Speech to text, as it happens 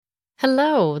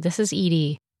Hello, this is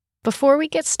Edie. Before we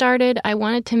get started, I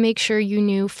wanted to make sure you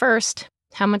knew first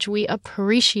how much we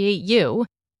appreciate you,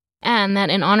 and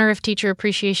that in honor of Teacher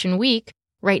Appreciation Week,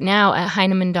 right now at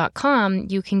Heinemann.com,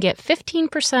 you can get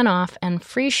 15% off and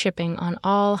free shipping on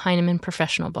all Heinemann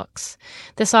professional books.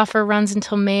 This offer runs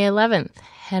until May 11th.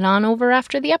 Head on over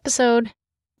after the episode.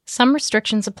 Some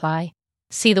restrictions apply.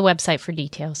 See the website for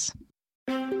details.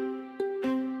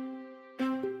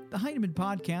 The Heinemann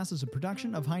Podcast is a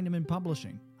production of Heinemann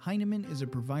Publishing. Heinemann is a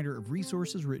provider of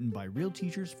resources written by real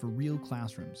teachers for real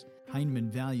classrooms.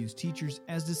 Heinemann values teachers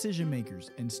as decision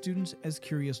makers and students as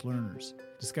curious learners.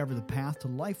 Discover the path to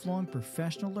lifelong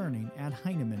professional learning at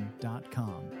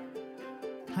Heinemann.com.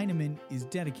 Heinemann is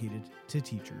dedicated to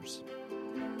teachers.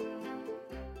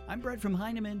 I'm Brett from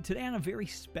Heinemann. Today on a very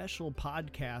special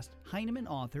podcast, Heinemann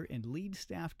author and lead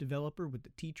staff developer with the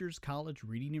Teachers College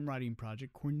Reading and Writing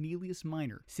Project, Cornelius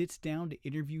Minor, sits down to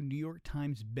interview New York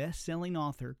Times best-selling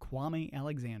author Kwame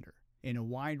Alexander. In a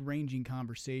wide-ranging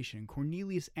conversation,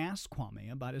 Cornelius asks Kwame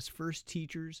about his first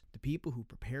teachers, the people who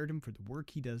prepared him for the work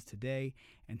he does today,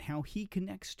 and how he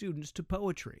connects students to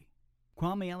poetry.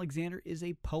 Kwame Alexander is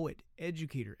a poet,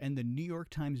 educator, and the New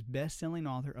York Times best-selling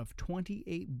author of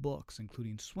 28 books,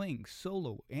 including Swing,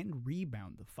 Solo, and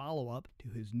Rebound, the follow-up to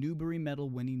his Newbery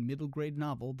Medal-winning middle-grade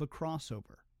novel, The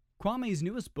Crossover. Kwame's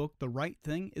newest book, The Right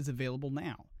Thing, is available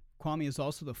now. Kwame is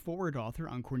also the forward author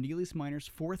on Cornelius Minor's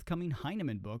forthcoming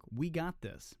Heinemann book, We Got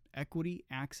This, Equity,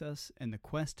 Access, and the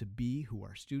Quest to Be Who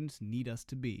Our Students Need Us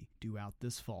to Be, due out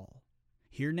this fall.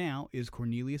 Here now is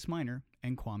Cornelius Minor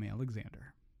and Kwame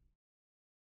Alexander.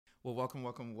 Well, welcome,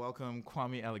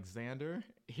 Kwame Alexander,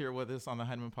 here with us on the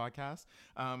Heinemann Podcast.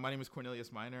 My name is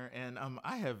Cornelius Minor, and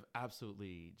I have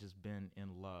absolutely just been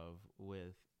in love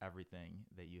with everything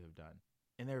that you have done.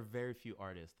 And there are very few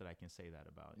artists that I can say that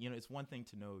about. You know, it's one thing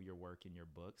to know your work in your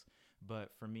books, but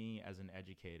for me as an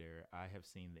educator, I have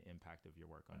seen the impact of your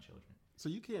work on children. So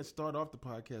you can't start off the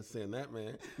podcast saying that,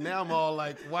 man. Now I'm all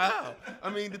like, wow. I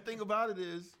mean, the thing about it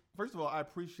is, first of all, I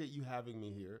appreciate you having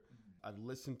me here. I've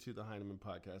listened to the Heinemann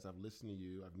Podcast. I've listened to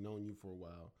you. I've known you for a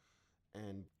while.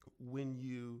 And when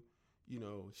you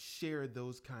share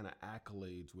those kind of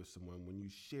accolades with someone, when you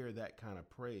share that kind of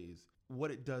praise, what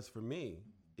it does for me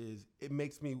is it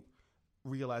makes me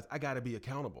realize I got to be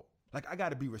accountable. Like, I got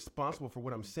to be responsible for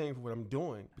what I'm saying, for what I'm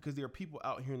doing, because there are people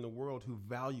out here in the world who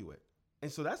value it.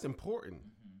 And so that's important.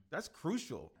 Mm-hmm. That's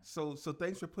crucial. So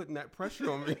thanks for putting that pressure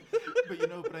on me.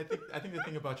 But I think the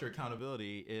thing about your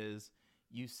accountability is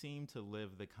you seem to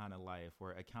live the kind of life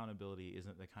where accountability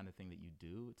isn't the kind of thing that you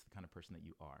do, it's the kind of person that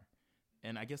you are.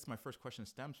 And I guess my first question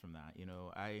stems from that. You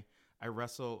know, I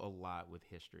wrestle a lot with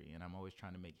history, and I'm always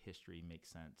trying to make history make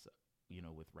sense,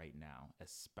 with right now,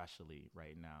 especially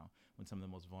right now, when some of the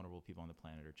most vulnerable people on the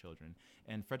planet are children.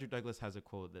 And Frederick Douglass has a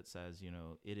quote that says,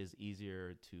 it is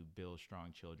easier to build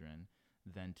strong children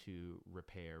than to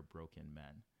repair broken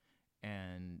men.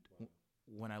 And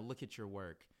when I look at your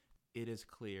work, it is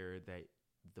clear that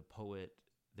the poet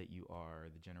that you are,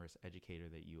 the generous educator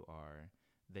that you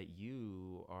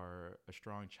are a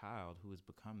strong child who has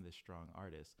become this strong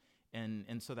artist.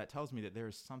 And so that tells me that there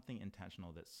is something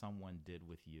intentional that someone did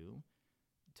with you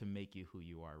to make you who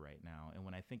you are right now. And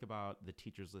when I think about the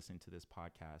teachers listening to this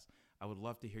podcast, I would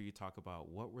love to hear you talk about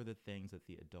what were the things that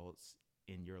the adults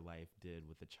in your life did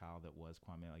with the child that was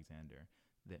Kwame Alexander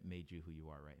that made you who you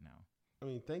are right now. I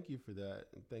mean, thank you for that.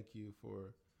 And thank you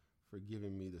for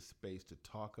giving me the space to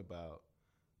talk about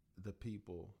the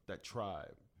people, that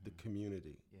tribe, the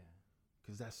community. Yeah.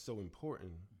 Because that's so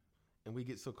important. And we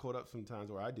get so caught up sometimes,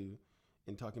 or I do,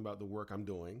 in talking about the work I'm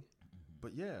doing. Mm-hmm.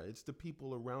 But yeah, it's the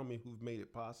people around me who've made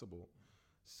it possible.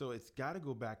 So it's got to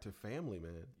go back to family,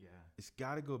 man. Yeah. It's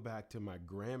got to go back to my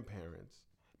grandparents.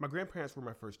 My grandparents were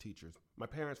my first teachers. My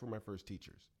parents were my first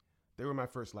teachers. They were my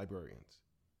first librarians.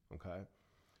 Okay?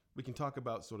 We can talk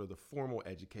about sort of the formal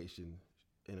education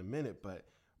in a minute, but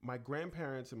my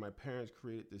grandparents and my parents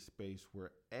created this space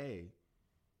where A,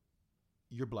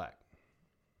 you're black.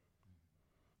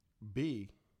 B,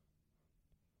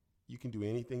 you can do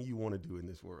anything you want to do in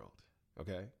this world,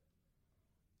 okay?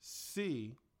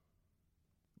 C,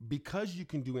 because you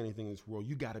can do anything in this world,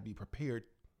 you got to be prepared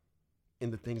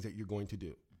in the things that you're going to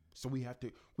do. So we have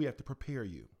to prepare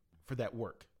you for that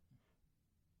work.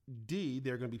 D,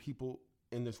 there are going to be people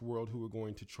in this world who are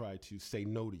going to try to say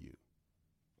no to you.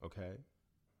 Okay?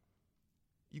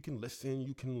 You can listen,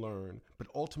 you can learn, but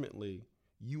ultimately,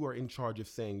 you are in charge of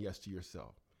saying yes to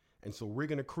yourself. And so we're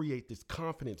going to create this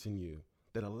confidence in you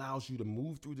that allows you to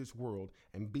move through this world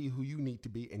and be who you need to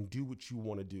be and do what you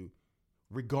want to do,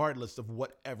 regardless of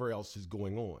whatever else is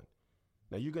going on.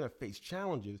 Now, you're going to face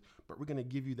challenges, but we're going to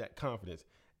give you that confidence.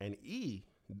 And E,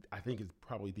 I think is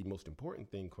probably the most important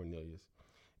thing, Cornelius,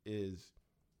 is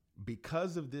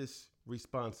because of this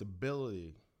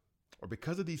responsibility, or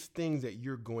because of these things that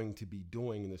you're going to be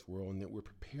doing in this world and that we're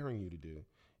preparing you to do,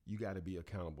 you got to be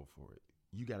accountable for it.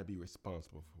 You got to be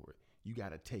responsible for it. You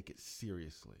got to take it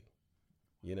seriously,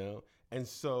 you know? And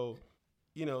so,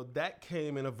 you know, that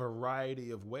came in a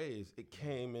variety of ways. It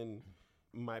came in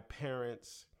my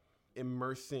parents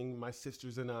immersing my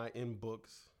sisters and I in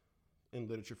books, in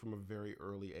literature from a very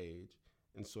early age,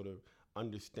 and sort of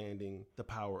understanding the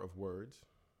power of words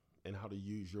and how to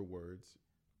use your words.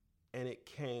 And it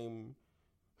came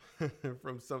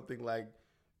from something like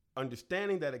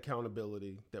understanding that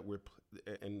accountability that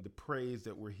and the praise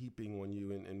that we're heaping on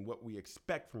you and what we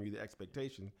expect from you, the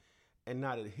expectation, and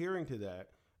not adhering to that.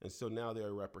 And so now there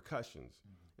are repercussions.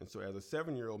 And so as a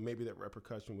 7-year-old, maybe that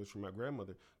repercussion was from my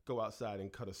grandmother, go outside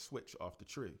and cut a switch off the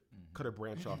tree, cut a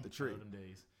branch off the tree.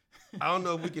 I don't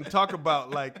know if we can talk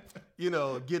about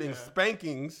getting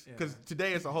spankings, because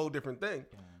today it's a whole different thing.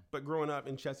 Yeah. But growing up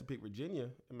in Chesapeake, Virginia,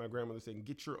 and my grandmother saying,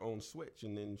 get your own switch.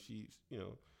 And then she's,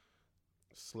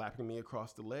 slapping me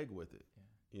across the leg with it,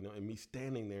 and me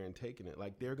standing there and taking it.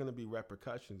 Like, there are going to be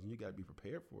repercussions and you got to be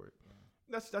prepared for it.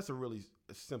 Yeah. That's a really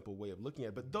simple way of looking at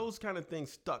it. But those kind of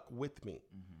things stuck with me.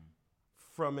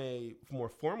 From a more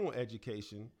formal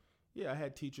education, I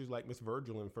had teachers like Miss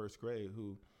Virgil in first grade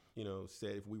who,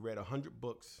 said if we read 100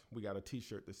 books, we got a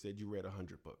T-shirt that said you read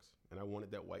 100 books. And I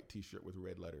wanted that white T-shirt with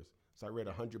red letters. So I read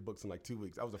 100 books in like 2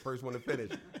 weeks. I was the first one to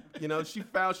finish.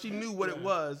 She knew what it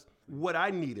was, what I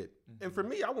needed. And for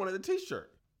me, I wanted a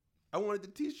T-shirt. I wanted the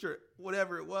T-shirt,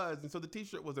 whatever it was. And so the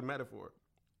T-shirt was a metaphor.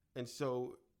 And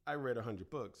so I read 100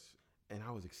 books, and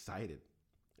I was excited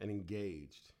and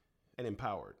engaged and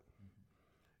empowered.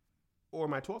 Or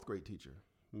my 12th grade teacher,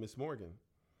 Miss Morgan,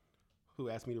 who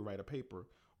asked me to write a paper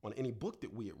on any book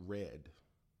that we had read.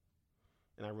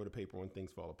 And I wrote a paper on Things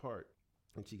Fall Apart,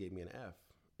 and she gave me an F.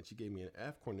 And she gave me an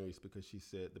F, Cornelius, because she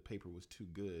said the paper was too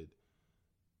good,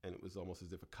 and it was almost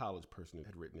as if a college person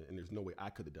had written it, and there's no way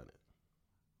I could have done it.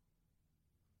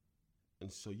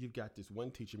 And so you've got this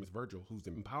one teacher, Miss Virgil, who's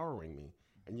empowering me,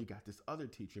 and you got this other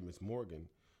teacher, Miss Morgan,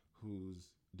 who's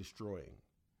destroying.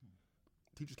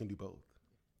 Teachers can do both.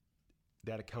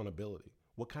 That accountability.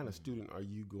 What kind of student are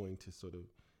you going to sort of,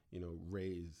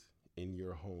 raise in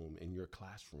your home, in your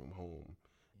classroom home?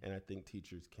 And I think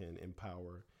teachers can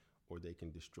empower or they can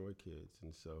destroy kids.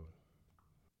 And so.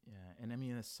 Yeah. And I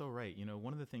mean, that's so right.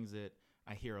 One of the things that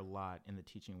I hear a lot in the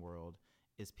teaching world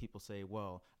is people say,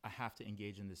 well, I have to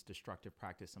engage in this destructive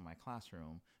practice in my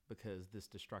classroom because this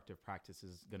destructive practice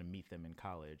is going to meet them in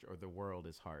college, or the world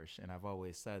is harsh. And I've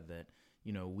always said that,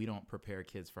 we don't prepare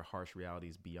kids for harsh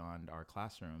realities beyond our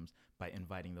classrooms by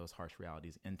inviting those harsh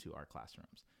realities into our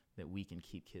classrooms, that we can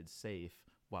keep kids safe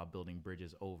while building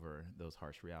bridges over those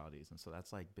harsh realities. And so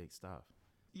that's like big stuff.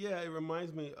 Yeah, it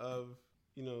reminds me of,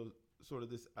 sort of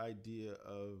this idea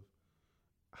of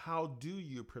how do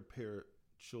you prepare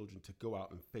children to go out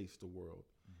and face the world?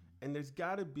 And there's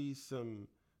got to be some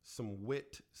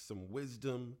wit, some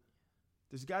wisdom.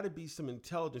 There's got to be some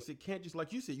intelligence. It can't just,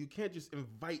 like you said, you can't just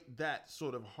invite that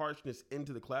sort of harshness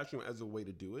into the classroom as a way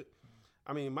to do it.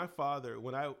 I mean, my father,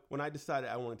 when I decided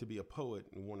I wanted to be a poet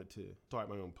and wanted to start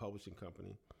my own publishing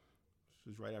company,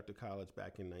 this was right after college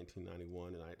back in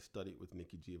 1991, and I had studied with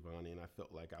Nikki Giovanni, and I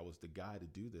felt like I was the guy to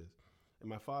do this. And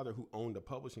my father, who owned a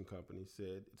publishing company,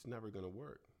 said, it's never going to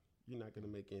work. You're not going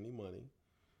to make any money.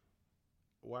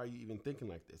 Why are you even thinking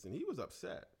like this? And he was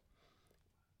upset.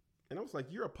 And I was like,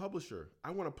 you're a publisher.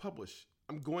 I want to publish.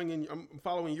 I'm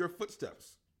following your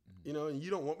footsteps, and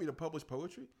you don't want me to publish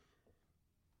poetry?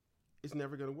 It's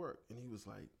never going to work. And he was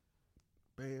like,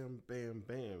 bam, bam,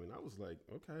 bam. And I was like,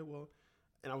 okay, well,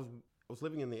 and I was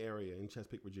living in the area in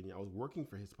Chesapeake, Virginia. I was working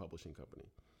for his publishing company.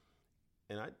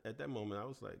 And at that moment, I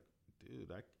was like,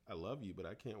 dude, I love you, but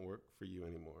I can't work for you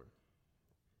anymore.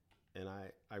 And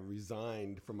I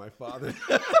resigned from my father.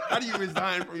 How do you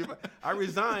resign from your father? I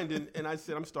resigned, and I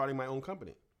said, I'm starting my own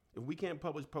company. If we can't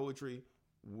publish poetry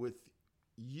with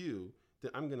you,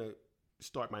 then I'm going to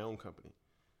start my own company.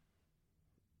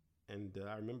 And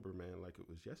I remember, man, like it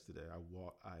was yesterday. I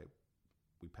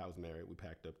was married. We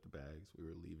packed up the bags. We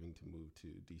were leaving to move to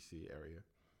D.C. area.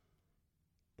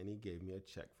 And he gave me a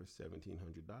check for $1,700.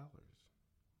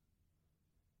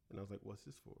 And I was like, what's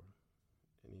this for?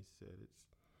 And he said,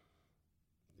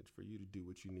 it's for you to do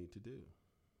what you need to do.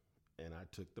 And I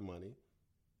took the money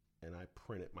and I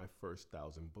printed my first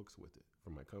 1,000 books with it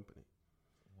for my company.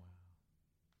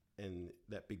 Wow. And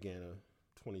that began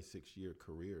a 26-year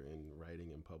career in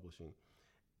writing and publishing.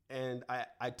 And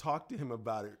I talked to him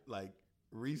about it like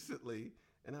recently,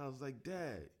 And I was like,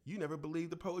 Dad, you never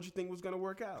believed the poetry thing was going to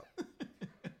work out.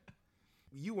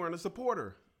 You weren't a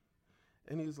supporter.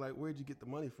 And he was like, where'd you get the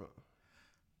money from?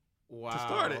 Wow. To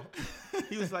start it.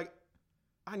 He was like,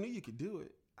 I knew you could do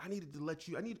it. I needed to let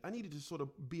you, I needed to sort of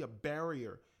be a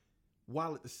barrier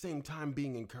while at the same time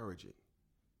being encouraging.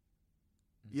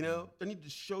 Mm-hmm. You know, I need to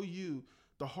show you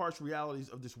the harsh realities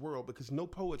of this world, because no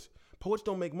poets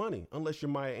don't make money unless you're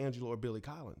Maya Angelou or Billy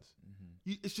Collins.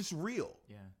 Mm-hmm. It's just real.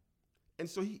 Yeah. And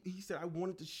so he said, I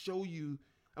wanted to show you,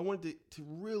 I wanted to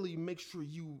really make sure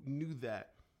you knew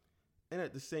that. And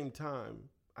at the same time,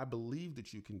 I believe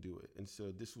that you can do it. And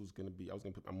so this was going to be, I was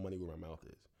going to put my money where my mouth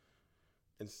is.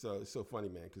 And so it's so funny,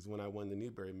 man, because when I won the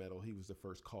Newbery Medal, he was the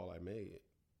first call I made.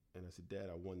 And I said, Dad,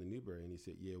 I won the Newbery. And he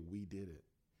said, yeah, we did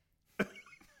it.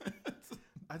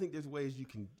 I think there's ways you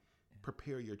can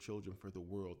prepare your children for the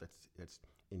world that's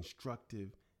instructive,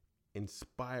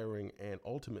 inspiring, and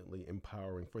ultimately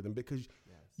empowering for them, because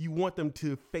you want them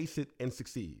to face it and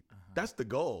succeed. That's the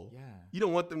goal. Yeah. You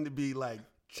don't want them to be like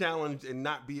challenged and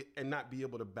not be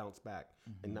able to bounce back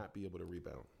and not be able to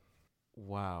rebound.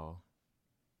 Wow.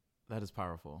 That is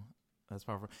powerful. That's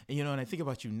powerful. And, and I think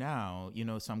about you now,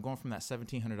 so I'm going from that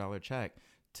 $1,700 check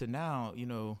to now,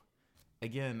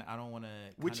 again, I don't want to.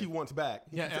 Which he wants back.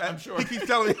 Yeah, I'm sure. He keeps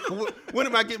telling me, when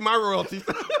am I getting my royalties?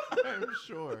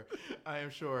 I am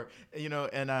sure.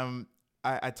 And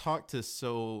I talk to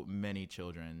so many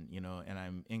children, and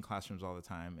I'm in classrooms all the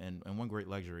time. And one great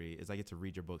luxury is I get to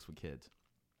read your books with kids.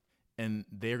 And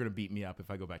they're going to beat me up if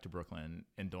I go back to Brooklyn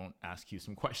and don't ask you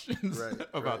some questions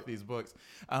about these books.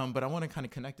 But I want to kind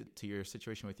of connect it to your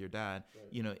situation with your dad,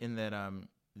 in that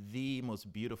the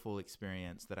most beautiful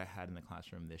experience that I had in the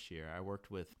classroom this year, I worked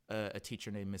with a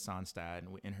teacher named Miss Onstad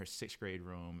in her 6th grade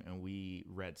room, and we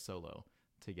read solo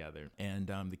together. And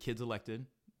the kids elected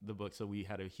the book, so we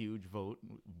had a huge vote.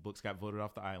 Books got voted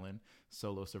off the island.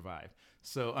 Solo survived.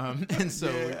 So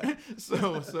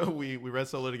so we read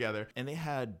solo together, and they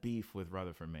had beef with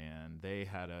Rutherford, man. They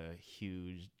had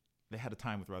a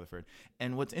time with Rutherford.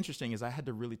 And what's interesting is I had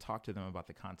to really talk to them about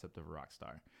the concept of a rock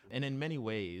star. And in many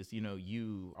ways,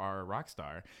 you are a rock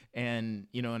star. And,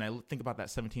 and I think about that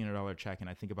 $1,700 check, and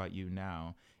I think about you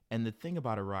now. And the thing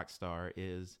about a rock star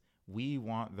is we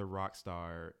want the rock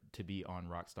star to be on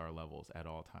rock star levels at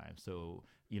all times. So,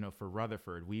 for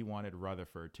Rutherford, we wanted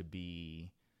Rutherford to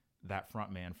be that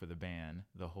front man for the band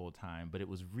the whole time. But it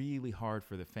was really hard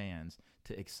for the fans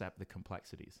to accept the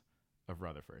complexities of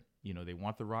Rutherford. They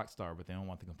want the rock star, but they don't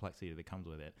want the complexity that comes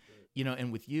with it. Right.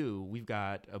 And with you, we've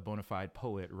got a bona fide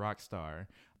poet, rock star,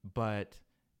 but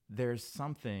there's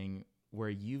something where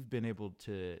you've been able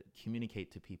to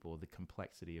communicate to people the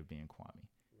complexity of being Kwame.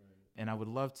 Right. And I would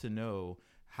love to know,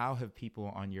 how have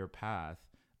people on your path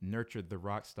nurtured the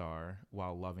rock star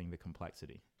while loving the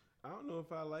complexity? I don't know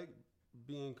if I like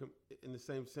being in the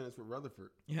same sentence with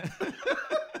Rutherford. Yeah.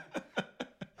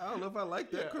 I don't know if I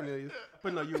like that, Cornelius.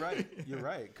 But no, you're right. You're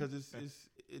right, because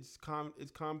it's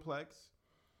complex,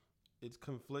 it's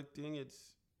conflicting, it's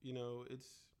I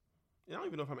don't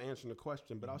even know if I'm answering the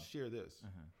question, but I'll share this.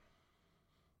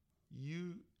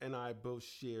 You and I both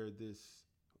share this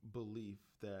belief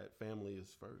that family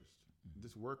is first.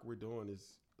 This work we're doing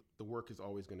the work is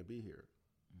always going to be here.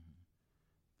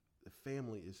 The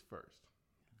family is first.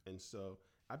 And so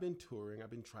I've been touring,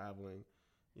 I've been traveling.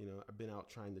 I've been out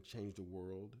trying to change the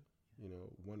world,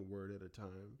 one word at a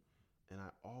time. And I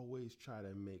always try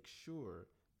to make sure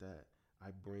that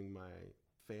I bring my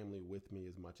family with me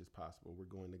as much as possible. We're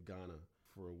going to Ghana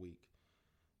for a week.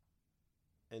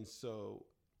 And so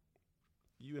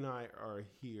you and I are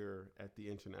here at the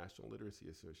International Literacy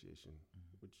Association,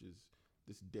 which is,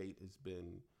 this date has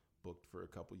been booked for a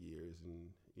couple years. And,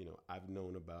 I've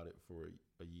known about it for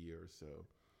a year or so.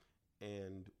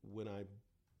 And when I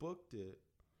booked it,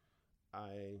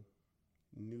 I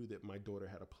knew that my daughter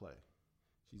had a play.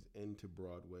 She's into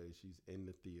Broadway. She's in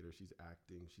the theater. She's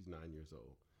acting. She's 9 years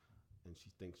old. And she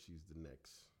thinks she's the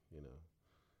next,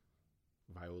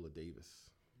 Viola Davis.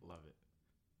 Love it.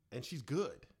 And she's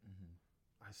good.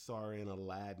 I saw her in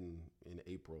Aladdin in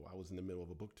April. I was in the middle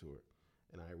of a book tour.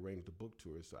 And I arranged a book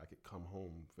tour so I could come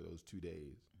home for those 2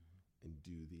 days and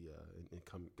do and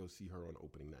go see her on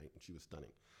opening night. And she was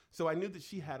stunning. So I knew that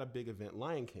she had a big event,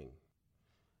 Lion King.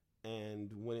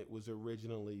 And when it was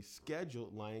originally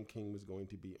scheduled, Lion King was going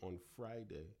to be on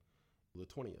Friday, the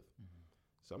 20th.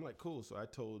 So I'm like, cool. So I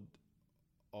told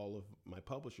all of my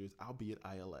publishers, I'll be at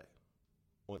ILA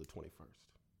on the 21st.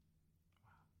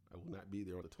 Wow. I will not be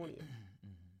there on the 20th.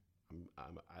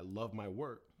 I love my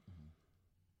work,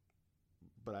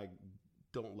 but I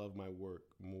don't love my work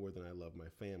more than I love my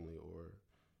family.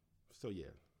 So yeah.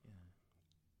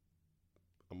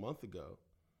 A month ago,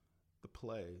 the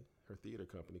play, her theater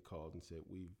company called and said,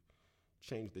 we've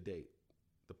changed the date.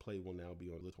 The play will now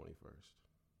be on the 21st.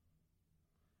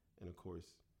 And of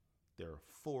course, there are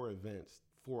 4 events,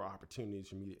 4 opportunities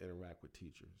for me to interact with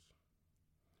teachers,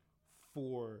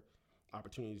 4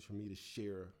 opportunities for me to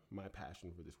share my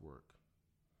passion for this work,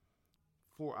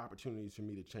 4 opportunities for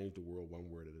me to change the world one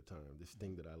word at a time, this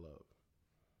thing that I love.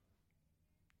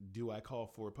 Do I call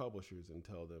 4 publishers and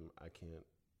tell them I can't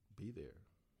be there?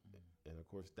 And of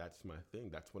course, that's my thing.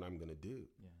 That's what I'm going to do.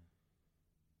 Yeah.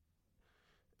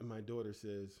 And my daughter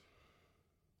says,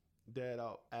 Dad,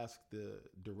 I'll ask the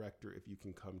director if you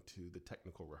can come to the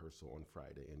technical rehearsal on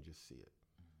Friday and just see it.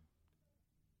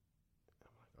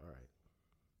 I'm like, all right.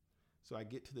 So I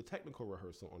get to the technical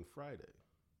rehearsal on Friday,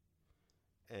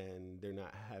 and they're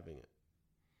not having it.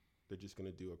 They're just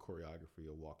going to do a choreography,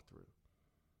 a walkthrough.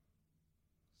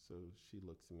 So she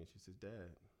looks at me and she says,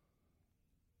 Dad,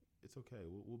 it's okay.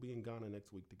 We'll be in Ghana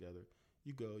next week together.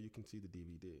 You go, you can see the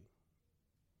DVD.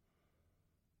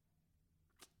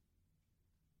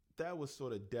 That was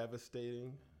sort of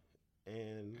devastating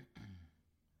and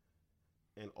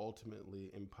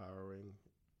ultimately empowering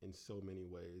in so many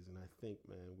ways. And I think,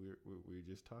 man, we're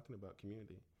just talking about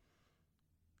community.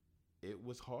 It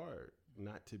was hard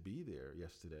not to be there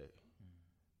yesterday.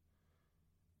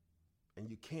 And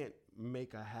you can't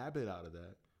make a habit out of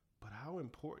that. But how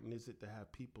important is it to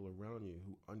have people around you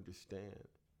who understand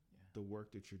the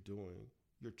work that you're doing,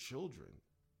 your children,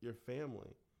 your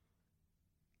family?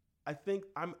 I think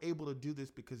I'm able to do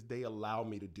this because they allow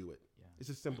me to do it. Yeah. It's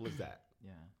as simple as that.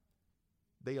 Yeah.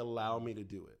 They allow me to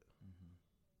do it. Mm-hmm.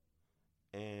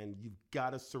 And you've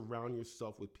got to surround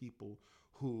yourself with people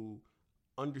who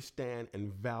understand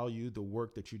and value the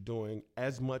work that you're doing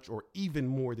as much or even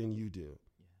more than you do.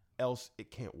 Yeah. Else it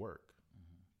can't work.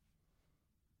 Mm-hmm.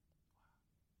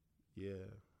 Wow. Yeah.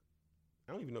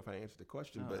 I don't even know if I answered the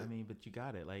question, but you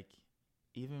got it. Like,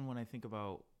 even when I think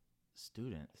about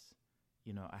students,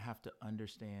 I have to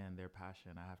understand their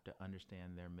passion. I have to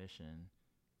understand their mission.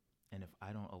 And if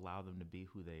I don't allow them to be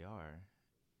who they are,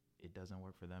 it doesn't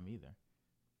work for them either.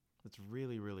 It's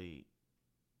really, really,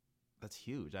 that's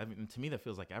huge. I mean, to me, that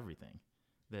feels like everything.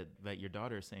 That your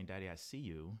daughter is saying, Daddy, I see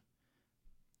you,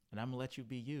 and I'm going to let you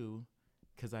be you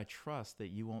because I trust that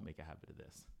you won't make a habit of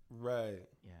this. Right.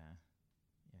 Yeah.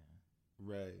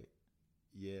 Right.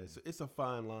 Yeah. So it's a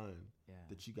fine line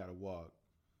that you got to walk.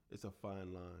 It's a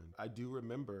fine line. I do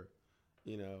remember,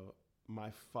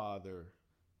 my father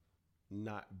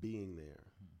not being there,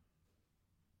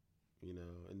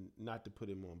 and not to put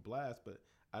him on blast, but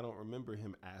I don't remember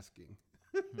him asking.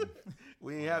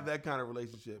 We didn't have that kind of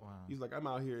relationship. Wow. He's like, I'm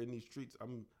out here in these streets.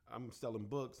 I'm selling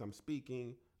books. I'm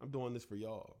speaking. I'm doing this for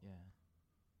y'all. Yeah.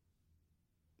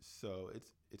 So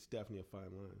it's definitely a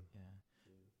fine line. Yeah.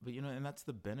 But, and that's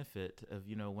the benefit of,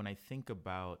 when I think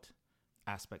about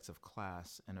aspects of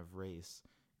class and of race,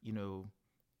 you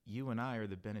and I are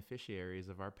the beneficiaries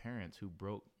of our parents who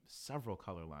broke several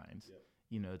color lines,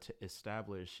 to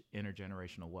establish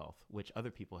intergenerational wealth, which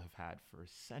other people have had for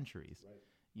centuries, right.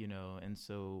 And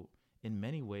so in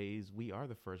many ways, we are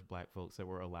the first Black folks that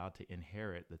were allowed to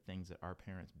inherit the things that our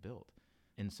parents built.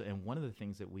 And one of the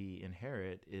things that we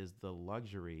inherit is the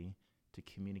luxury to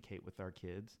communicate with our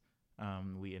kids.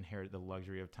 We inherit the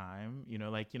luxury of time,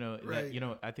 right.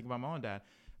 I think about my own dad.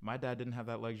 My dad didn't have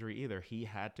that luxury either. He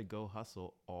had to go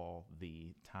hustle all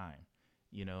the time,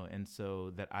 and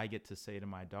so that I get to say to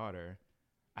my daughter,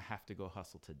 I have to go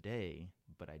hustle today,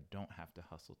 but I don't have to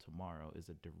hustle tomorrow is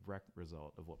a direct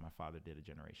result of what my father did a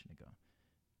generation ago.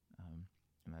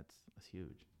 And that's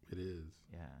huge. It is.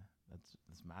 Yeah,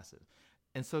 that's massive.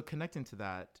 And so connecting to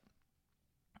that,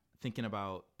 thinking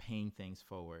about paying things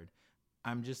forward,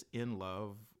 I'm just in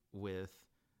love with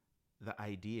the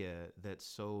idea that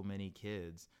so many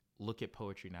kids look at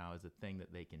poetry now as a thing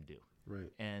that they can do.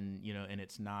 Right. And, and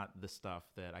it's not the stuff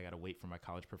that I got to wait for my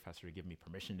college professor to give me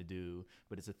permission to do,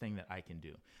 but it's a thing that I can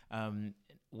do.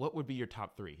 What would be your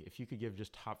top 3? If you could give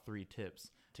just top 3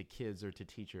 tips to kids or to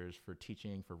teachers for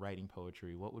teaching, for writing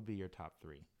poetry, what would be your top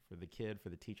 3 for the kid, for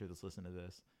the teacher that's listening to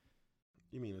this?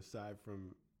 You mean aside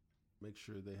from make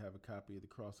sure they have a copy of the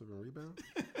Crossover and Rebound?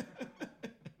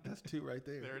 That's 2 right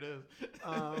there. There it is.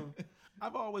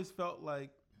 I've always felt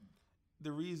like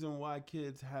the reason why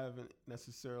kids haven't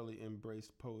necessarily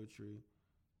embraced poetry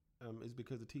is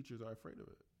because the teachers are afraid of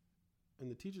it.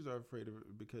 And the teachers are afraid of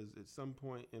it because at some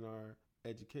point in our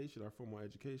education, our formal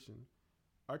education,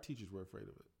 our teachers were afraid of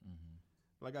it.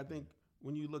 Mm-hmm. Like I think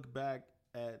when you look back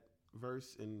at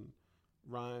verse and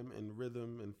rhyme and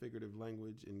rhythm and figurative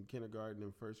language in kindergarten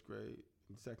and first grade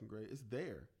and second grade, it's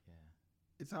there. Yeah.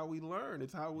 It's how we learn.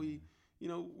 It's how we,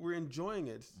 we're enjoying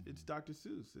it. It's Dr.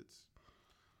 Seuss.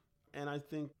 And I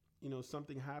think,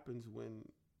 something happens when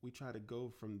we try to go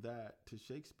from that to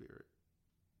Shakespeare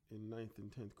in 9th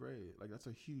and 10th grade. Like, that's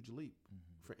a huge leap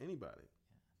for anybody.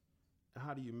 Yeah.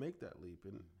 How do you make that leap?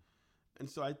 And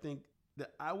so I think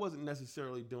that I wasn't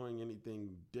necessarily doing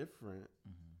anything different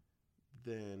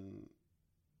than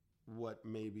what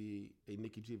maybe a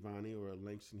Nikki Giovanni or a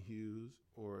Langston Hughes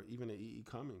or even a E.E.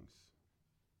 Cummings.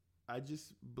 I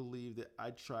just believe that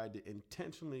I tried to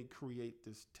intentionally create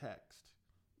this text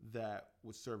that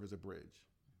would serve as a bridge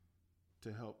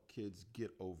to help kids get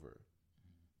over,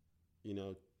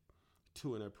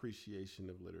 to an appreciation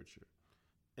of literature.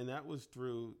 And that was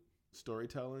through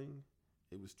storytelling.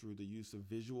 It was through the use of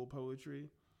visual poetry.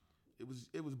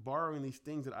 It was borrowing these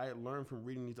things that I had learned from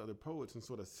reading these other poets and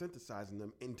sort of synthesizing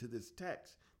them into this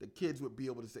text. The kids would be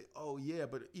able to say, oh, yeah,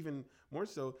 but even more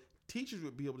so, teachers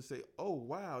would be able to say, oh,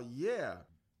 wow, yeah,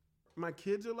 my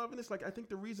kids are loving this. Like, I think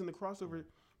the reason the crossover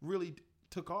really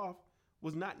took off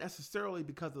was not necessarily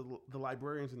because of the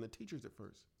librarians and the teachers at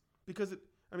first. Because,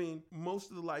 most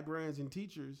of the librarians and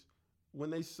teachers, when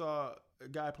they saw a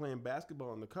guy playing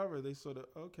basketball on the cover, they sort of,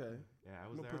 okay. Yeah, I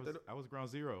was there. I was ground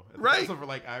zero. Right.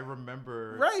 Like, I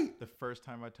remember the first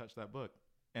time I touched that book.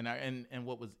 And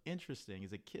what was interesting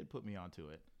is a kid put me onto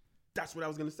it. That's what I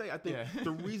was going to say. I think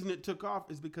the reason it took off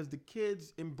is because the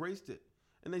kids embraced it.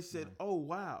 And they said, oh,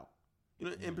 wow.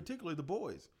 In particular, the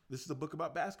boys. This is a book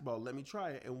about basketball. Let me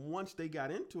try it. And once they got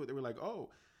into it, they were like, oh,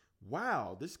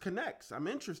 wow, this connects. I'm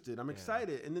interested. I'm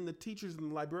excited. And then the teachers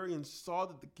and the librarians saw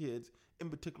that the kids, in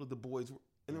particular the boys,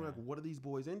 and they were like, what are these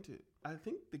boys into? I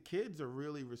think the kids are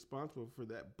really responsible for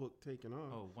that book taking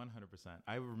off. Oh, 100%.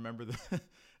 I remember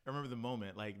the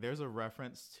moment. Like, there's a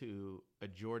reference to a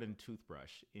Jordan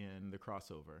toothbrush in the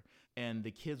crossover. And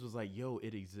the kids was like, yo,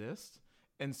 it exists?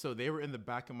 And so they were in the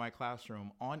back of my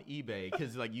classroom on eBay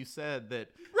because, like, you said that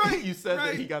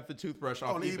that he got the toothbrush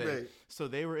off eBay. So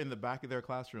they were in the back of their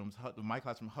classrooms, my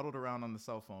classroom, huddled around on the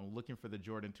cell phone looking for the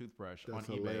Jordan toothbrush on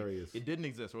eBay. Hilarious. It didn't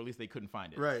exist, or at least they couldn't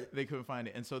find it. Right. They couldn't find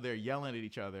it. And so they're yelling at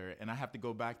each other, and I have to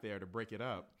go back there to break it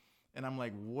up. And I'm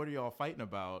like, what are y'all fighting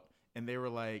about? And they were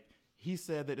like, he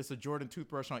said that it's a Jordan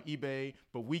toothbrush on eBay,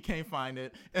 but we can't find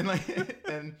it. And like,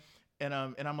 and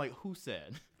I'm like, who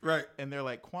said? Right. And they're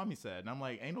like, Kwame said. And I'm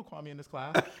like, ain't no Kwame in this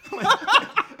class.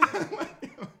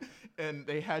 And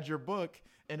they had your book,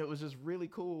 and it was just really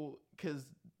cool because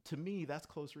to me, that's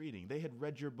close reading. They had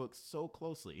read your book so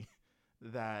closely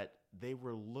that they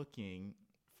were looking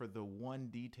for the one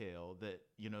detail that,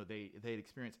 they'd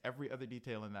experienced every other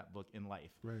detail in that book in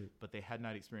life. Right. But they had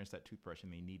not experienced that toothbrush,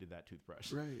 and they needed that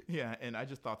toothbrush. Right. Yeah. And I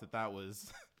just thought that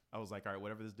was, I was like, all right,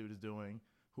 whatever this dude is doing,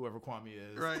 whoever Kwame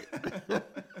is. Right.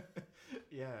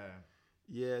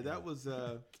 Yeah, that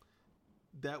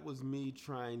was me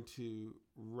trying to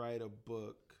write a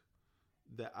book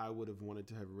that I would have wanted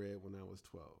to have read when I was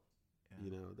 12.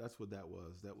 Yeah. That's what that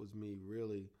was. That was me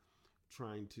really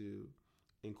trying to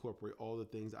incorporate all the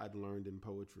things I'd learned in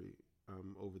poetry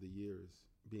over the years,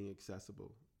 being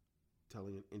accessible,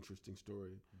 telling an interesting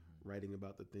story, writing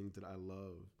about the things that I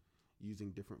love,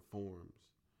 using different forms,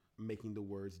 making the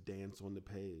words dance on the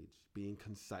page, being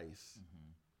concise,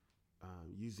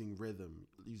 using rhythm,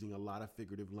 using a lot of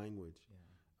figurative language,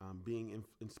 being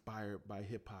inspired by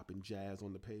hip hop and jazz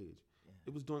on the page. Yeah.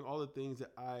 It was doing all the things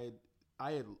that I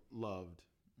had loved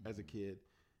as a kid,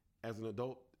 as an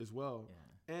adult as well,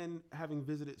 and having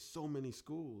visited so many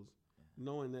schools,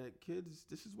 knowing that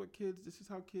this is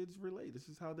how kids relate, this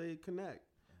is how they connect.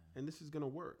 And this is going to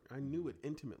work. I knew it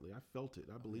intimately. I felt it.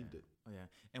 I believed it. Oh, yeah.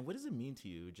 And what does it mean to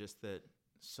you just that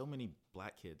so many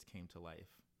Black kids came to life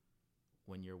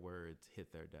when your words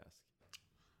hit their desk?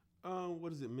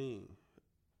 What does it mean?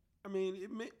 I mean,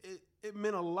 it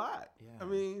meant a lot. Yeah. I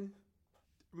mean,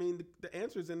 the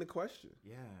answer is in the question.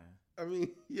 Yeah. I mean,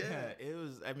 it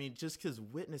was, just because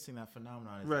witnessing that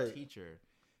phenomenon as a teacher,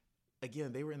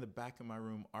 again, they were in the back of my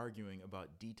room arguing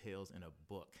about details in a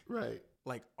book. Right.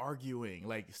 Like arguing,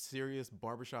 like serious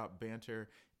barbershop banter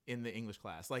in the English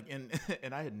class. Like, and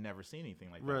I had never seen anything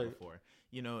like that before,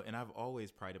 and I've always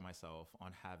prided myself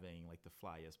on having like the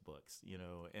flyest books,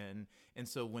 and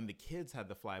so when the kids had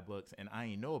the fly books and I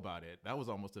ain't know about it, that was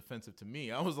almost offensive to me.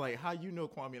 I was like, how you know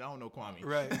Kwame and I don't know Kwame?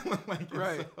 Right.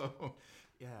 Right. So,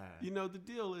 yeah. The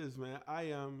deal is, man,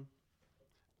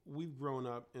 we've grown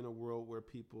up in a world where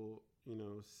people,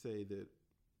 say that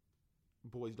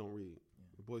boys don't read.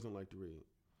 Yeah. Boys don't like to read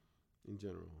in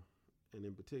general. And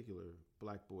in particular,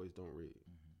 Black boys don't read.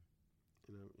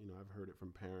 Mm-hmm. I've heard it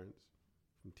from parents,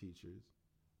 from teachers,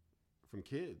 from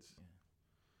kids.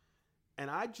 Yeah.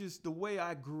 And the way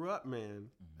I grew up, man,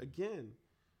 again,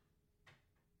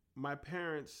 my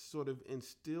parents sort of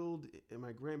instilled, and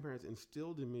my grandparents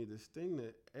instilled in me this thing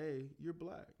that, A, you're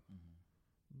black.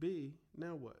 Mm-hmm. B,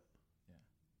 now what? Yeah.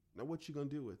 Now what you gonna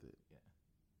do with it? Yeah.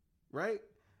 Right?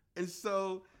 And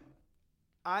so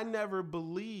I never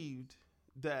believed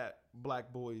that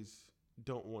black boys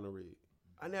don't want to read.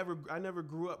 Mm-hmm. I never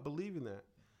grew up believing that.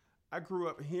 I grew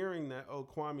up hearing that, oh,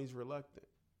 Kwame's reluctant,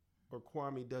 or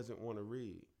Kwame doesn't want to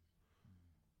read,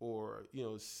 or, you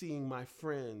know, seeing my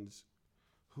friends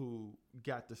who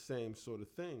got the same sort of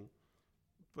thing.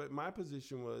 But my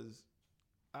position was,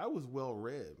 I was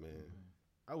well-read, man.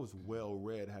 Mm-hmm. I was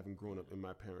well-read having grown up in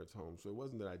my parents' home. So it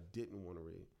wasn't that I didn't want to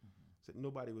read. Mm-hmm. So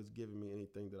nobody was giving me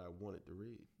anything that I wanted to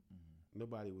read. Mm-hmm.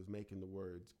 Nobody was making the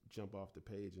words jump off the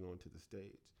page and onto the stage.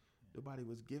 Yeah. Nobody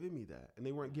was giving me that. And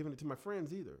they weren't giving it to my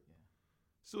friends either. Yeah.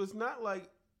 So it's not like,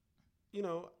 you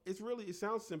know, it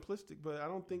sounds simplistic, but I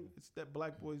don't think it's that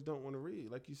black boys don't want to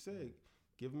read. Like you said,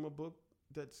 give them a book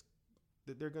that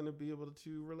they're going to be able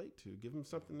to relate to. Give them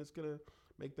something that's going to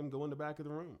make them go in the back of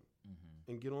the room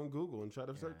and get on Google and try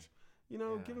to search. You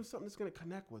know, give them something that's going to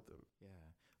connect with them. Yeah.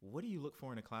 What do you look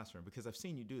for in a classroom? Because I've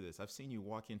seen you do this. I've seen you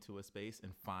walk into a space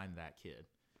and find that kid.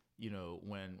 You know,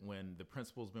 when the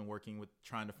principal's been working with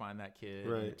trying to find that kid,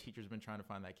 and the teacher's been trying to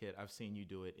find that kid, I've seen you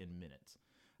do it in minutes.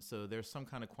 So there's some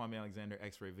kind of Kwame Alexander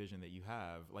X-ray vision that you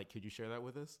have. Like, could you share that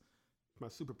with us? My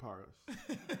superpowers.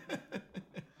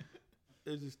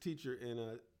 There's this teacher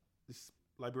this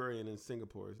librarian in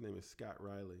Singapore. His name is Scott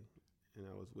Riley, and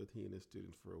I was with he and his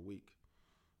students for a week.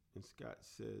 And Scott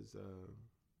says,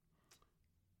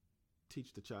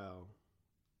 teach the child.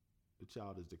 The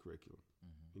child is the curriculum.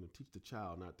 Mm-hmm. You know, teach the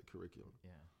child, not the curriculum.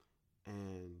 Yeah.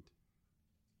 And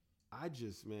I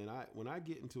just, man, when I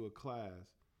get into a class,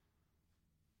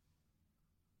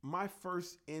 my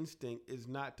first instinct is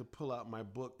not to pull out my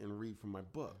book and read from my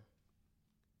book.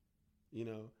 You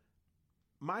know,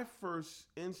 my first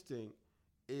instinct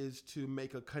is to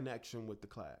make a connection with the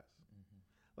class. Mm-hmm.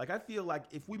 Like, I feel like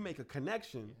if we make a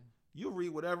connection, you'll read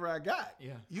whatever I got.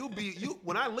 Yeah.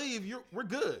 When I leave, we're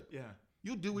good. Yeah.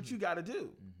 You do what you got to do.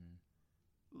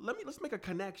 Mm-hmm. Let's make a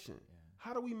connection. Yeah.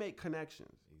 How do we make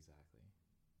connections? Exactly.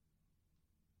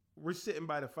 We're sitting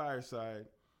by the fireside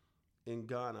in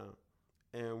Ghana,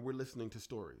 and we're listening to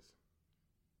stories.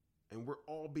 And we're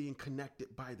all being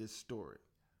connected by this story.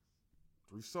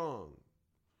 Through song,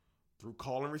 through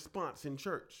call and response in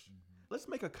church. Mm-hmm. Let's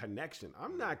make a connection.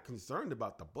 I'm not concerned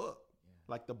about the book. Yeah.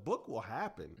 Like, the book will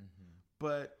happen. Mm-hmm.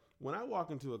 But when I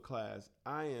walk into a class,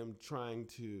 I am trying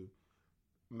to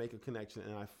make a connection.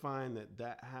 And I find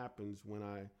that happens when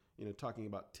talking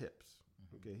about tips.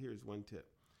 Mm-hmm. Okay, here's one tip.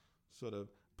 Sort of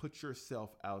put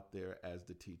yourself out there as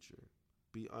the teacher.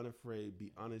 Be unafraid,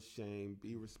 be unashamed,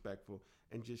 be respectful,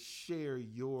 and just share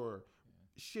your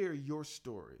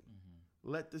story.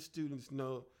 Mm-hmm. Let the students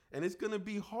know. And it's going to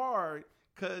be hard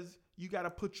because you got to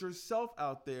put yourself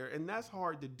out there, and that's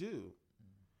hard to do.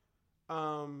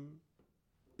 Mm-hmm.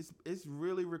 It's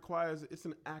really requires, it's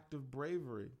an act of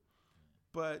bravery.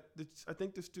 But I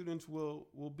think the students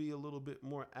will be a little bit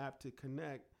more apt to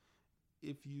connect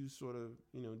if you sort of,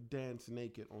 dance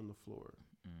naked on the floor.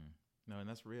 Mm. No, and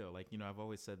that's real. Like, I've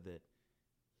always said that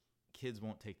kids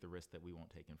won't take the risk that we won't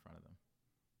take in front of them,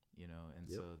 and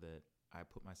so that I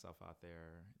put myself out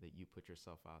there, that you put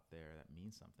yourself out there, that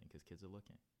means something because kids are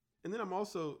looking. And then I'm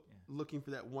also looking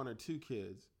for that one or two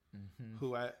kids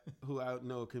who I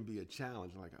know can be a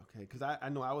challenge. Like, okay, because I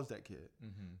know I was that kid.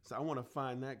 Mm-hmm. So I want to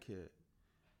find that kid,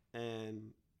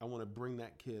 and I want to bring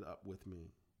that kid up with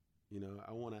me.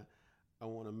 I want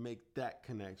to make that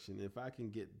connection. If I can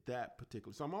get that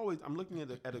particular, so I'm looking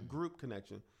at a group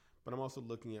connection, but I'm also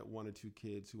looking at one or two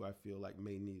kids who I feel like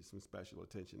may need some special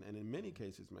attention. And in many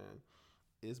cases, man,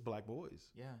 it's black boys.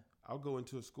 Yeah. I'll go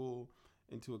into a school,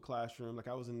 into a classroom. Like,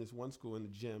 I was in this one school in the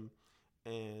gym,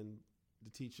 and the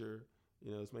teacher,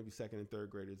 it's maybe second and third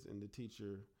graders, and the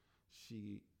teacher,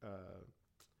 she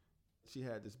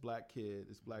had this black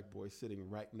boy sitting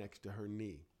right next to her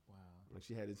knee. Like,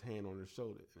 she had his hand on her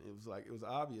shoulder. And it was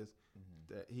obvious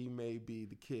that he may be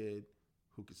the kid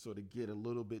who could sort of get a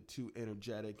little bit too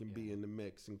energetic and be in the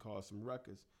mix and cause some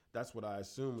ruckus. That's what I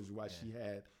assume is why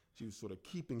she was sort of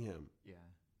keeping him. Yeah.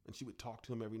 And she would talk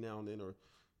to him every now and then.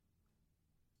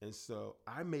 And so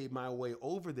I made my way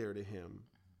over there to him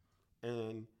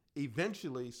and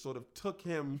eventually sort of took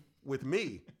him with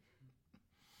me.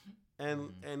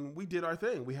 And we did our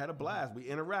thing. We had a blast. We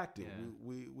interacted.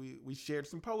 Yeah. We shared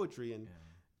some poetry.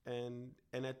 And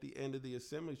at the end of the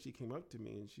assembly, she came up to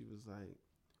me and she was like,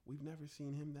 "We've never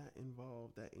seen him that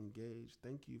involved, that engaged.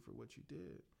 Thank you for what you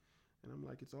did." And I'm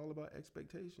like, it's all about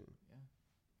expectation. Yeah.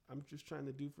 I'm just trying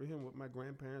to do for him what my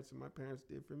grandparents and my parents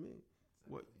did for me.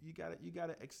 Well, you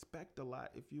gotta expect a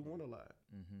lot if you want a lot.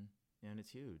 Mm-hmm. And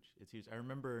it's huge. It's huge. I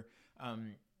remember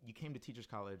you came to Teachers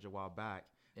College a while back,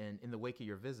 and in the wake of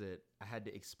your visit, I had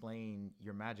to explain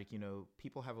your magic. You know,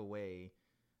 people have a way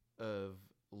of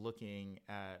looking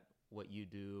at what you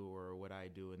do or what I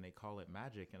do, and they call it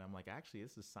magic. And I'm like, actually,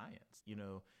 this is science, you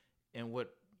know. And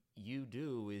what you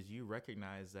do is you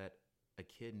recognize that a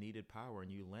kid needed power,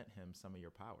 and you lent him some of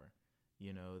your power.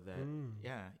 You know, that,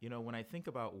 you know, when I think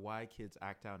about why kids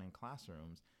act out in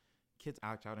classrooms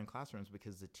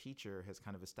because the teacher has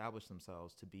kind of established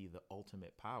themselves to be the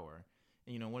ultimate power.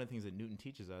 And, you know, one of the things that Newton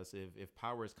teaches us, if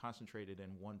power is concentrated in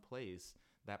one place,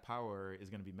 that power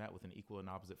is going to be met with an equal and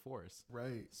opposite force.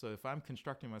 Right. So if I'm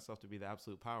constructing myself to be the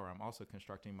absolute power, I'm also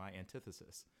constructing my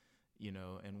antithesis. You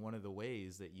know, and one of the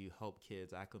ways that you help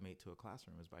kids acclimate to a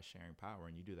classroom is by sharing power,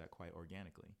 and you do that quite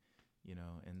organically, you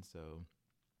know. And so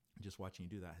just watching you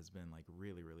do that has been like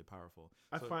really, really powerful.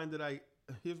 I find that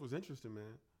here's what's interesting,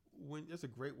 man. That's a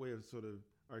great way of sort of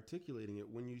articulating it.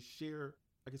 When you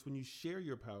share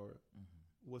your power,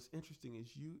 what's interesting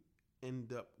is you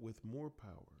end up with more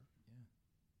power. Yeah.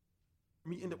 I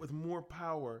mean, you end up with more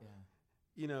power,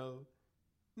 you know,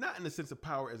 not in the sense of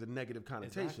power as a negative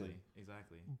connotation.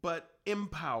 Exactly. But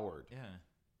empowered. Yeah.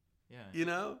 Yeah. You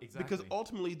know? Exactly. Because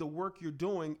ultimately the work you're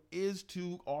doing is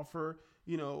to offer,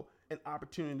 you know, an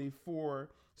opportunity for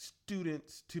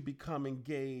students to become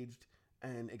engaged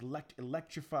and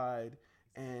electrified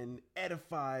and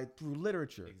edified through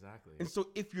literature. Exactly. And so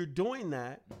if you're doing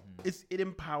that, it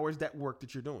empowers that work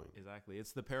that you're doing. Exactly.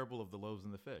 It's the parable of the loaves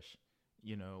and the fish,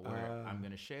 you know, where I'm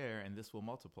going to share and this will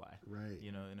multiply. Right.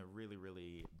 You know, in a really,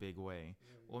 really big way.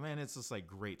 Well, man, it's just like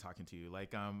great talking to you.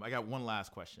 Like, I got one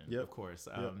last question, of course.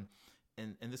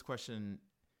 And this question,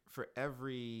 for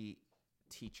every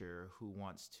teacher who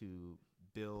wants to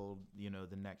build, you know,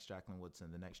 the next Jacqueline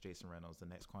Woodson, the next Jason Reynolds, the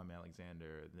next Kwame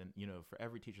Alexander, then, you know, for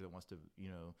every teacher that wants to, you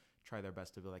know, try their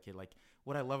best to build that kid, like,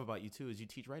 what I love about you too is you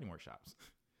teach writing workshops.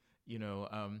 You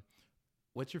know,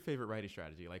 what's your favorite writing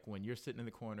strategy? Like when you're sitting in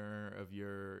the corner of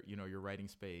your, you know, your writing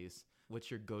space, what's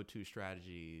your go-to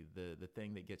strategy, the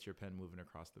thing that gets your pen moving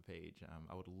across the page?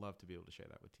 I would love to be able to share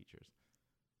that with teachers.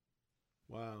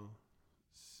 Wow.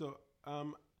 So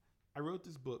I wrote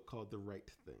this book called The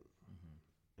Right Thing.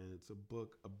 And it's a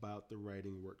book about the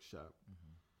writing workshop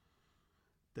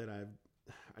that I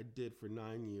did for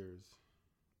 9 years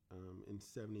in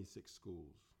 76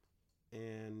 schools.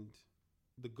 And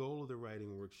the goal of the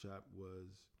writing workshop was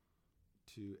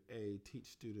to teach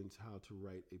students how to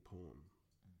write a poem,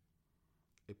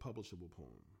 a publishable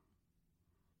poem,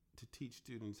 to teach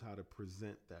students how to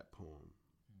present that poem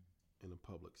in a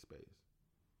public space.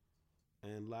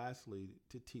 And lastly,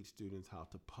 to teach students how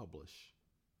to publish.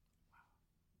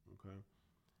 Okay.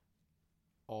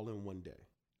 All in one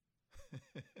day.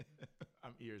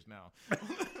 I'm ears now.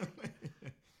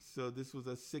 So this was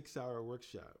a 6-hour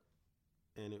workshop,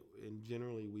 and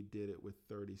generally we did it with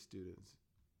 30 students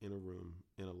in a room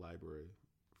in a library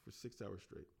for 6 hours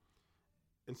straight.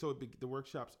 And so the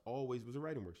workshops always was a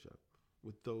writing workshop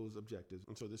with those objectives.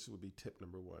 And so this would be tip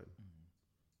number 1.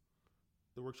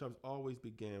 The workshops always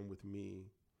began with me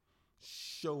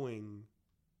showing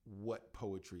what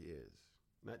poetry is.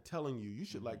 Not telling you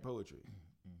should like poetry,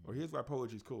 or here's why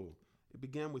poetry's cool. It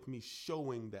began with me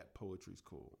showing that poetry's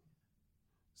cool.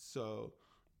 So,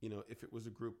 you know, if it was a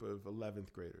group of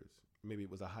 11th graders, maybe it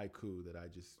was a haiku that I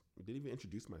didn't even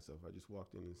introduce myself. I just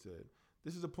walked in and said,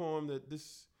 this is a poem that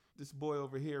this boy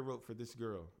over here wrote for this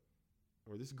girl,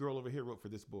 or this girl over here wrote for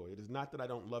this boy. It is not that I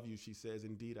don't love you, she says.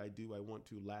 Indeed, I do. I want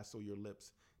to lasso your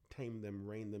lips, tame them,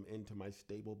 rein them into my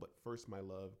stable. But first, my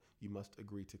love, you must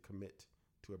agree to commit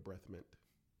to a breath mint.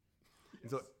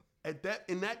 Yes. So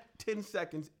in that 10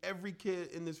 seconds, every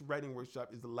kid in this writing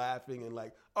workshop is laughing and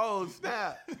like, oh,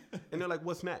 snap. And they're like,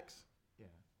 what's next? Yeah.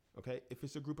 Okay. If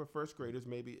it's a group of first graders,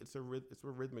 maybe it's a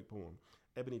rhythmic poem.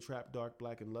 Ebony trap, dark,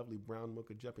 black, and lovely, brown,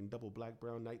 mocha jumping, double black,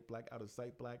 brown, night, black, out of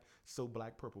sight, black, so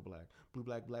black, purple, black, blue,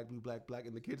 black, black, blue, black, black.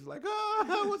 And the kids are like,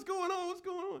 what's going on? What's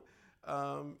going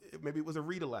on? Maybe it was a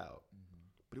read aloud,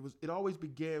 but it always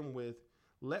began with,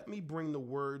 let me bring the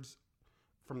words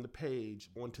from the page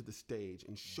onto the stage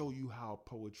and show you how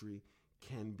poetry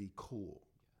can be cool.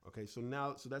 Okay, so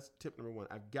that's tip number 1.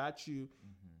 I've got you.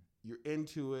 You're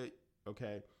into it.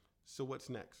 Okay, so what's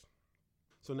next?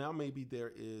 So now maybe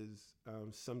there is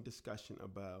some discussion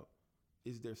about,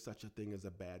 is there such a thing as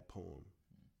a bad poem?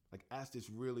 Like ask this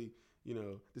really, you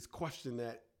know, this question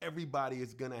that everybody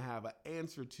is going to have an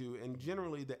answer to. And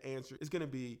generally the answer is going to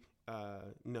be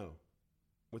no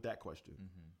with that question.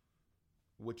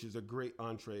 Which is a great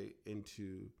entree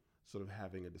into sort of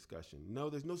having a discussion. No,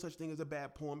 there's no such thing as a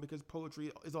bad poem because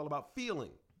poetry is all about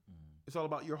feeling. It's all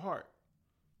about your heart.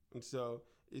 And so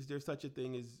is there such a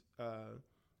thing as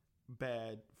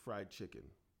bad fried chicken?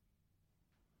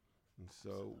 And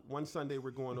so one Sunday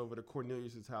we're going over to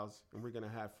Cornelius's house and we're going to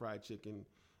have fried chicken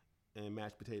and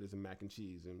mashed potatoes and mac and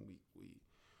cheese. And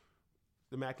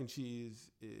the mac and cheese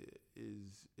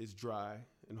is dry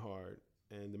and hard,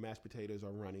 and the mashed potatoes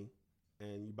are runny,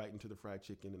 and you bite into the fried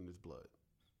chicken and there's blood.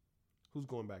 Who's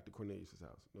going back to Cornelius's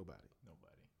house? Nobody.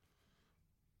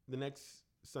 The next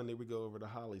Sunday we go over to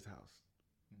Holly's house.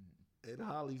 And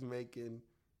Holly's making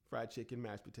fried chicken,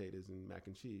 mashed potatoes, and mac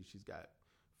and cheese. She's got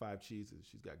 5 cheeses.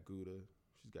 She's got Gouda.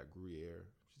 She's got Gruyere.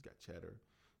 She's got cheddar.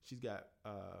 She's got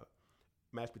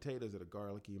mashed potatoes that are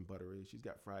garlicky and buttery. She's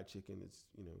got fried chicken that's,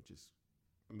 just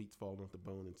meat's falling off the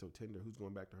bone and so tender. Who's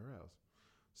going back to her house?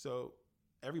 So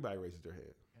everybody raises their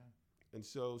hand. Yeah. And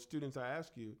so students, I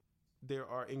ask you, there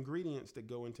are ingredients that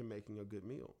go into making a good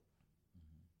meal.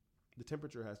 The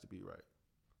temperature has to be right.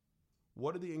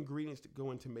 What are the ingredients that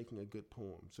go into making a good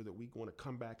poem so that we want to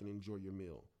come back and enjoy your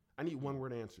meal? I need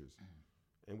one-word answers.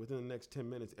 And within the next 10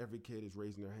 minutes, every kid is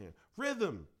raising their hand.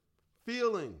 Rhythm,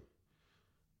 feeling,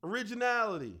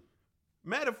 originality,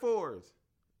 metaphors.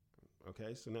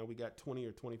 Okay, so now we got 20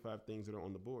 or 25 things that are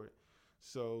on the board.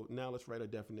 So now let's write a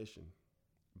definition.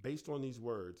 Based on these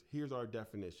words, here's our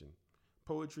definition.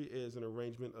 Poetry is an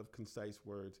arrangement of concise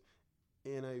words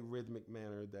in a rhythmic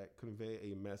manner that convey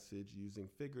a message using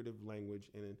figurative language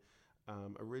and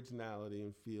originality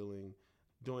and feeling,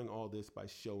 doing all this by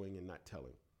showing and not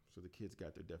telling. So the kids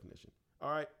got their definition.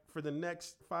 All right, for the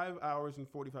next 5 hours and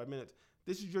 45 minutes,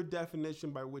 this is your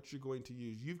definition by which you're going to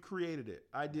use. You've created it.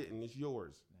 I didn't. It's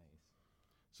yours. Nice.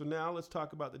 So now let's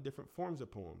talk about the different forms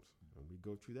of poems. And we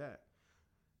go through that.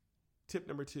 Tip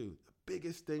number 2, the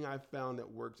biggest thing I've found that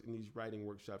works in these writing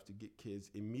workshops to get kids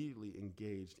immediately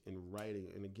engaged in writing.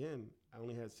 And again, I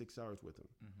only had 6 hours with them.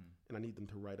 And I need them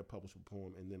to write a publishable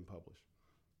poem and then publish.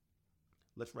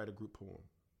 Let's write a group poem.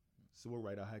 So we'll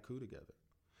write a haiku together.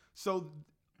 So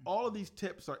all of these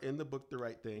tips are in the book, The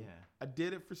Right Thing. Yeah. I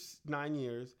did it for 9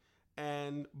 years.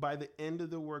 And by the end of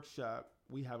the workshop,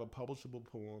 we have a publishable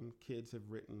poem. Kids have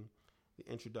written the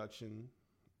introduction,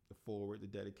 the foreword, the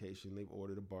dedication. They've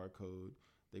ordered a barcode.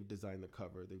 They've designed the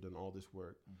cover. They've done all this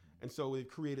work. And so we've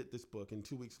created this book. And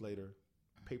 2 weeks later,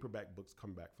 paperback books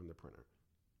come back from the printer.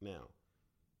 Now,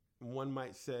 one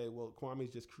might say, well,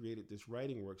 Kwame's just created this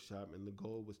writing workshop and the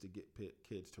goal was to get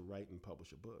kids to write and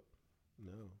publish a book.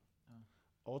 No.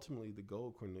 Oh. Ultimately, the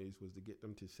goal, Cornelius, was to get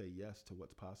them to say yes to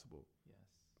what's possible. Yes.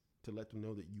 To let them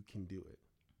know that you can do it.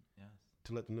 Yes.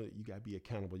 To let them know that you got to be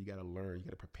accountable. You got to learn. You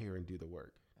got to prepare and do the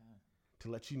work. Yeah. To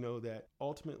let you know that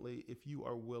ultimately, if you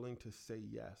are willing to say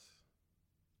yes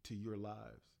to your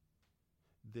lives,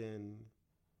 then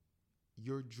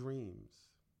your dreams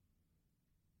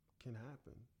can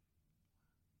happen.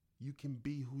 You can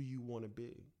be who you want to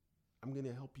be. I'm going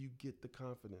to help you get the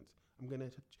confidence. I'm going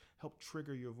to help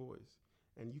trigger your voice.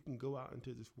 And you can go out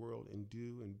into this world and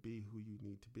do and be who you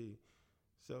need to be.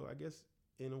 So I guess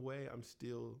in a way, I'm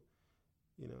still,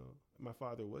 my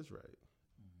father was right.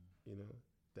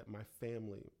 That my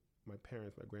family, my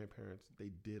parents, my grandparents,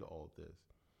 they did all this.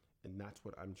 And that's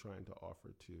what I'm trying to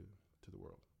offer to the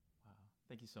world. Wow.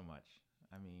 Thank you so much.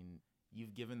 I mean,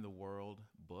 you've given the world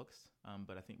books,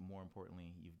 but I think more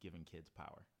importantly, you've given kids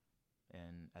power.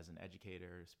 And as an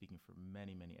educator, speaking for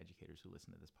many, many educators who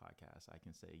listen to this podcast, I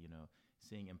can say,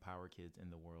 seeing empower kids in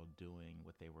the world doing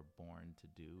what they were born to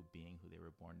do, being who they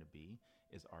were born to be,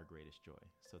 is our greatest joy.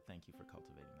 So thank you for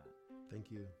cultivating that.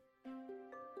 Thank you.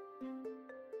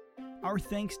 Our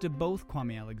thanks to both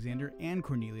Kwame Alexander and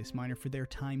Cornelius Minor for their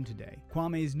time today.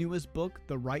 Kwame's newest book,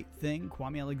 The Right Thing,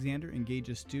 Kwame Alexander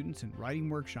Engages Students in Writing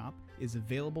Workshop, is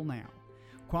available now.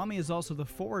 Kwame is also the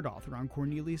forward author on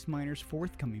Cornelius Minor's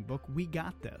forthcoming book, We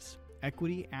Got This,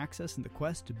 Equity, Access, and the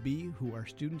Quest to Be Who Our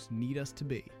Students Need Us to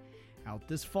Be, out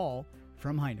this fall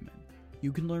from Heinemann.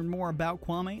 You can learn more about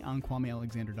Kwame on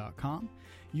KwameAlexander.com.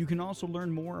 You can also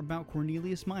learn more about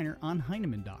Cornelius Minor on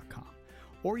Heinemann.com.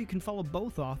 Or you can follow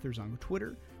both authors on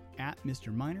Twitter,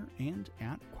 @Mr. Minor and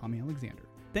 @Kwame Alexander.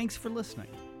 Thanks for listening.